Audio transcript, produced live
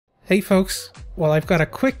Hey folks, well I've got a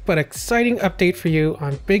quick but exciting update for you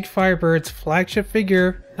on Big Firebird's flagship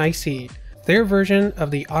figure, Nicee, their version of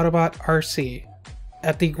the Autobot RC.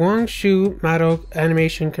 At the Guangzhou Madog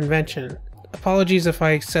Animation Convention, apologies if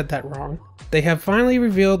I said that wrong, they have finally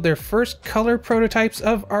revealed their first color prototypes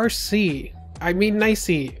of RC. I mean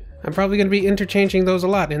Nicee. I'm probably going to be interchanging those a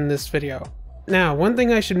lot in this video. Now, one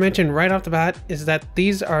thing I should mention right off the bat is that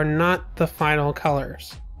these are not the final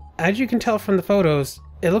colors. As you can tell from the photos,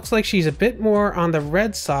 it looks like she's a bit more on the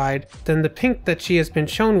red side than the pink that she has been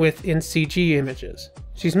shown with in CG images.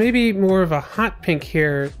 She's maybe more of a hot pink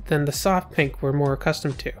here than the soft pink we're more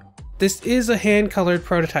accustomed to. This is a hand-colored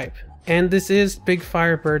prototype, and this is Big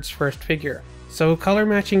Firebird's first figure, so color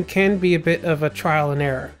matching can be a bit of a trial and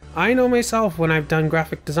error. I know myself when I've done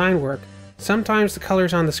graphic design work, sometimes the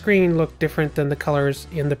colors on the screen look different than the colors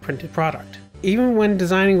in the printed product. Even when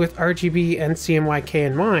designing with RGB and CMYK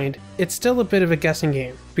in mind, it's still a bit of a guessing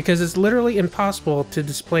game, because it's literally impossible to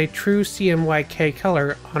display true CMYK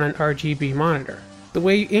color on an RGB monitor. The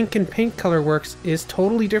way ink and paint color works is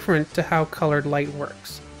totally different to how colored light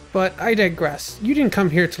works. But I digress. You didn't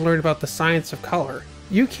come here to learn about the science of color.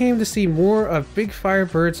 You came to see more of Big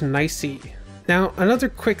Firebird's Nicee. Now, another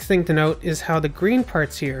quick thing to note is how the green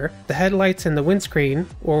parts here, the headlights and the windscreen,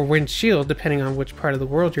 or windshield depending on which part of the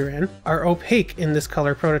world you're in, are opaque in this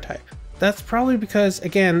color prototype. That's probably because,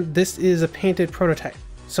 again, this is a painted prototype,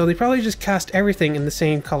 so they probably just cast everything in the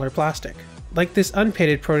same color plastic, like this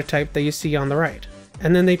unpainted prototype that you see on the right,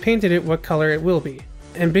 and then they painted it what color it will be.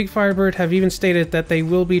 And Big Firebird have even stated that they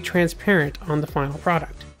will be transparent on the final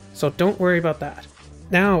product, so don't worry about that.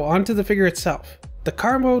 Now, onto the figure itself. The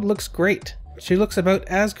car mode looks great. She looks about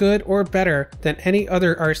as good or better than any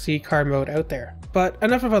other RC car mode out there. But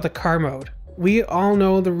enough about the car mode. We all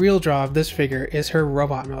know the real draw of this figure is her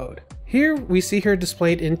robot mode. Here we see her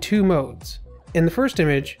displayed in two modes. In the first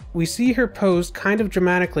image, we see her posed kind of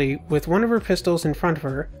dramatically with one of her pistols in front of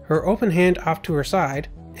her open hand off to her side,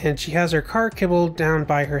 and she has her car kibble down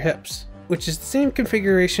by her hips, which is the same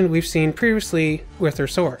configuration we've seen previously with her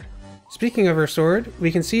sword. Speaking of her sword,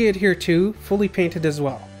 we can see it here too, fully painted as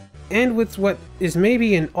well, and with what is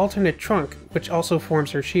maybe an alternate trunk which also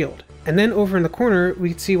forms her shield. And then over in the corner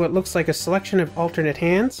we see what looks like a selection of alternate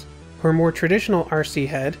hands, her more traditional RC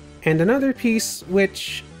head, and another piece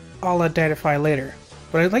which I'll identify later.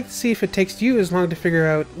 But I'd like to see if it takes you as long to figure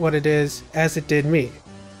out what it is as it did me.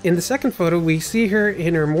 In the second photo we see her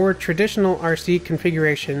in her more traditional RC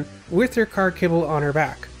configuration with her car kibble on her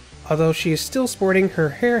back, although she is still sporting her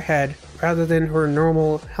hair head rather than her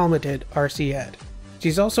normal helmeted RC head.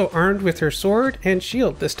 She's also armed with her sword and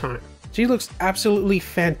shield this time. She looks absolutely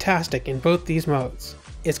fantastic in both these modes.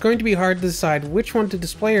 It's going to be hard to decide which one to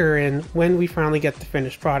display her in when we finally get the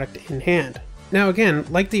finished product in hand. Now again,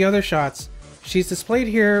 like the other shots, she's displayed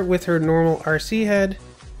here with her normal RC head,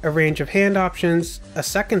 a range of hand options, a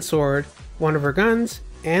second sword, one of her guns,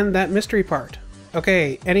 and that mystery part.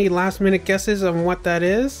 Okay, any last minute guesses on what that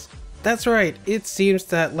is? That's right, it seems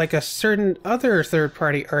that like a certain other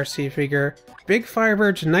third-party RC figure, Big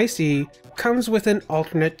Firebird's Nicee comes with an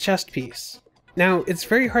alternate chest piece. Now, it's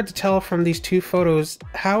very hard to tell from these two photos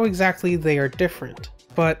how exactly they are different,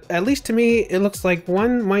 but at least to me, it looks like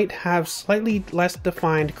one might have slightly less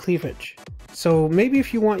defined cleavage. So maybe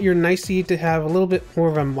if you want your Nicee to have a little bit more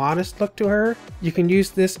of a modest look to her, you can use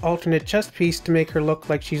this alternate chest piece to make her look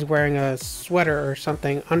like she's wearing a sweater or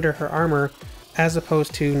something under her armor, as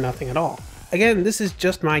opposed to nothing at all. Again, this is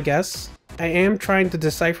just my guess. I am trying to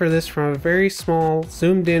decipher this from a very small,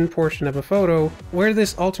 zoomed in portion of a photo where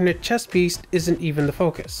this alternate chest piece isn't even the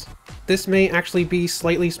focus. This may actually be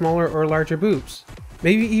slightly smaller or larger boobs.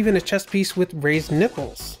 Maybe even a chest piece with raised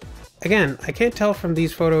nipples. Again, I can't tell from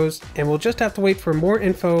these photos, and we'll just have to wait for more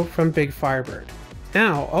info from Big Firebird.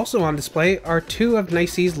 Now, also on display are two of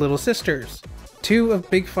Nicee's little sisters. Two of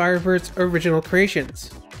Big Firebird's original creations,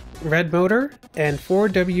 Red Motor and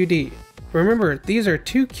 4WD. Remember, these are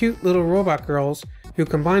two cute little robot girls who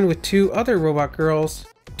combine with two other robot girls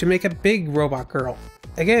to make a big robot girl.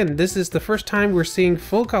 Again, this is the first time we're seeing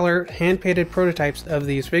full color hand-painted prototypes of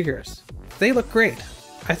these figures. They look great.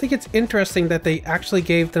 I think it's interesting that they actually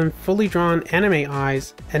gave them fully drawn anime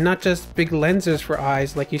eyes and not just big lenses for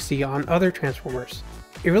eyes like you see on other Transformers.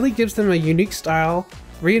 It really gives them a unique style,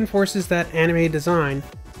 reinforces that anime design,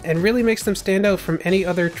 and really makes them stand out from any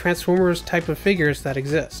other Transformers type of figures that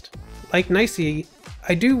exist. Like Nicee,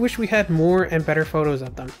 I do wish we had more and better photos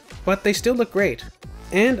of them, but they still look great.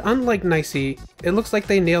 And unlike Nicee, it looks like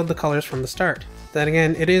they nailed the colors from the start. Then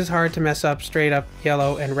again, it is hard to mess up straight up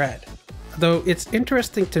yellow and red. Though it's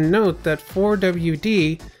interesting to note that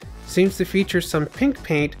 4WD seems to feature some pink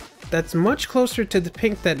paint that's much closer to the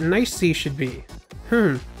pink that Nicee should be.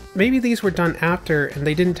 Maybe these were done after and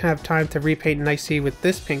they didn't have time to repaint Nicee with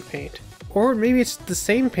this pink paint. Or maybe it's the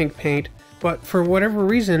same pink paint, but for whatever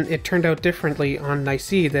reason it turned out differently on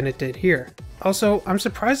Nicee than it did here. Also, I'm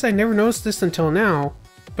surprised I never noticed this until now,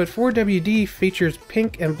 but 4WD features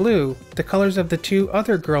pink and blue, the colors of the two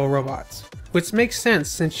other girl robots, which makes sense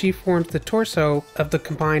since she forms the torso of the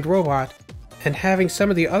combined robot, and having some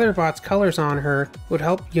of the other bots' colors on her would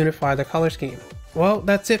help unify the color scheme. Well,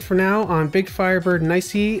 that's it for now on Big Firebird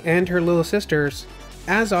Nicee and her little sisters.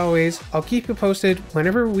 As always, I'll keep you posted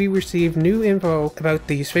whenever we receive new info about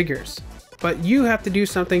these figures. But you have to do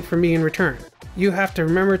something for me in return. You have to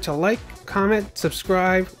remember to like, comment,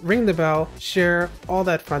 subscribe, ring the bell, share, all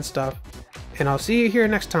that fun stuff. And I'll see you here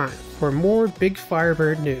next time for more Big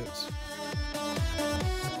Firebird news.